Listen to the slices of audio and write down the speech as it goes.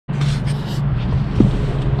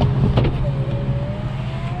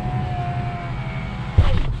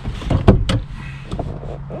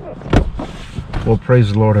Well,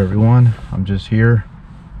 praise the Lord, everyone. I'm just here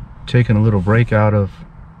taking a little break out of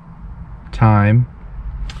time.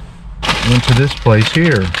 Went to this place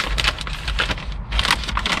here.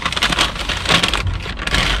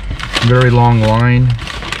 Very long line,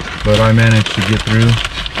 but I managed to get through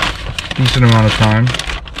a decent amount of time.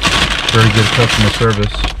 Very good customer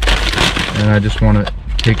service. And I just want to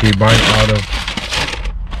take a bite out of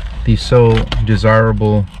the so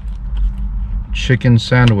desirable chicken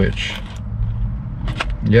sandwich.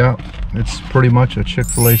 Yeah, it's pretty much a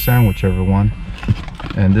Chick-fil-A sandwich, everyone.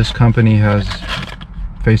 And this company has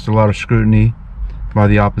faced a lot of scrutiny by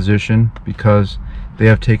the opposition because they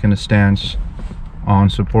have taken a stance on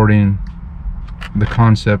supporting the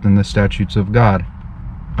concept and the statutes of God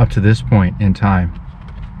up to this point in time.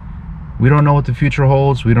 We don't know what the future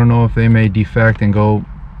holds. We don't know if they may defect and go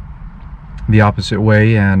the opposite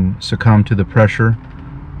way and succumb to the pressure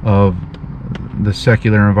of the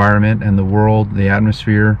secular environment and the world, the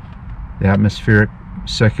atmospheric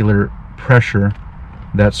secular pressure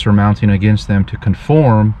that's surmounting against them to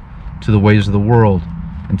conform to the ways of the world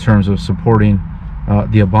in terms of supporting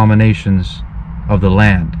the abominations of the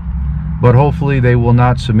land. But hopefully they will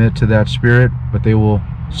not submit to that spirit, but they will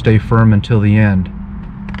stay firm until the end.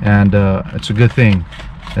 And it's a good thing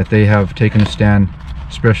that they have taken a stand,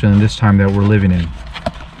 especially in this time that we're living in.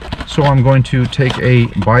 So I'm going to take a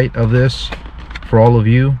bite of this for all of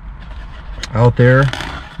you out there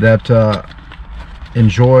that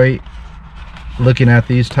enjoy looking at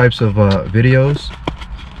these types of videos.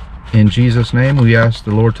 In Jesus' name, we ask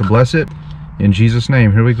the Lord to bless it. In Jesus'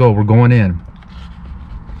 name, here we go. We're going in.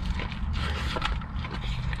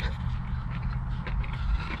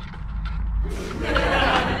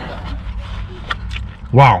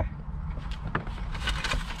 Wow.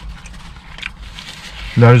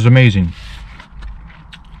 That is amazing.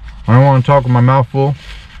 I don't want to talk with my mouth full.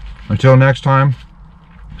 Until next time,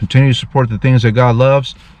 continue to support the things that God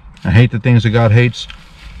loves and hate the things that God hates,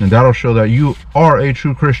 and that'll show that you are a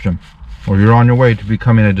true Christian, or you're on your way to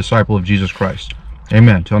becoming a disciple of Jesus Christ.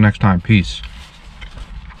 Amen. Until next time, peace.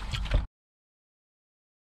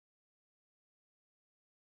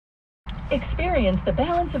 Experience the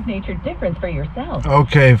balance of nature difference for yourself.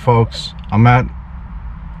 Okay, folks, I'm at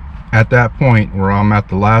that point where I'm at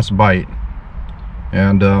the last bite,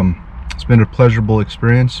 and it's been a pleasurable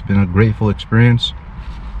experience. It's been a grateful experience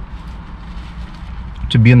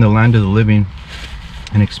to be in the land of the living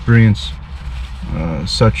and experience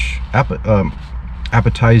such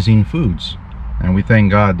appetizing foods. And we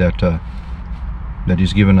thank God that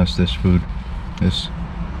He's given us this food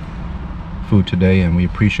today, and we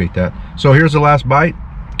appreciate that. So here's the last bite.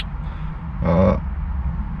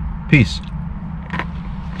 Peace.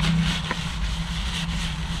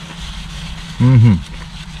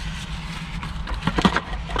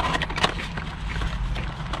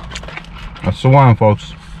 That's the one,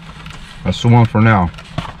 folks. That's the one for now.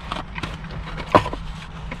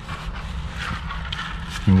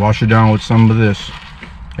 And wash it down with some of this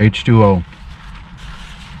H2O.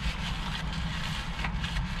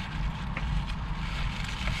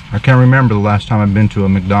 I can't remember the last time I've been to a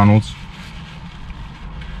McDonald's.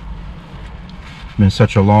 It's been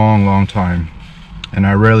such a long time. And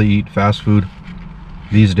I rarely eat fast food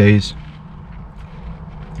these days.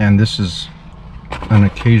 And this is an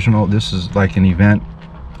occasional, this is like an event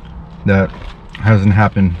that hasn't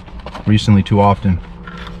happened recently too often.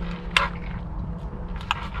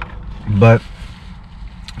 But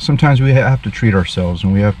sometimes we have to treat ourselves,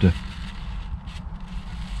 and we have to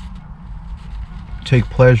take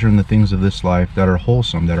pleasure in the things of this life that are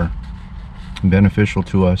wholesome, that are beneficial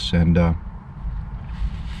to us. And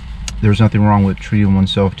there's nothing wrong with treating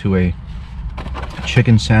oneself to a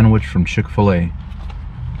chicken sandwich from Chick-fil-A.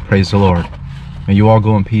 Praise the Lord. May you all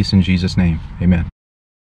go in peace in Jesus' name. Amen.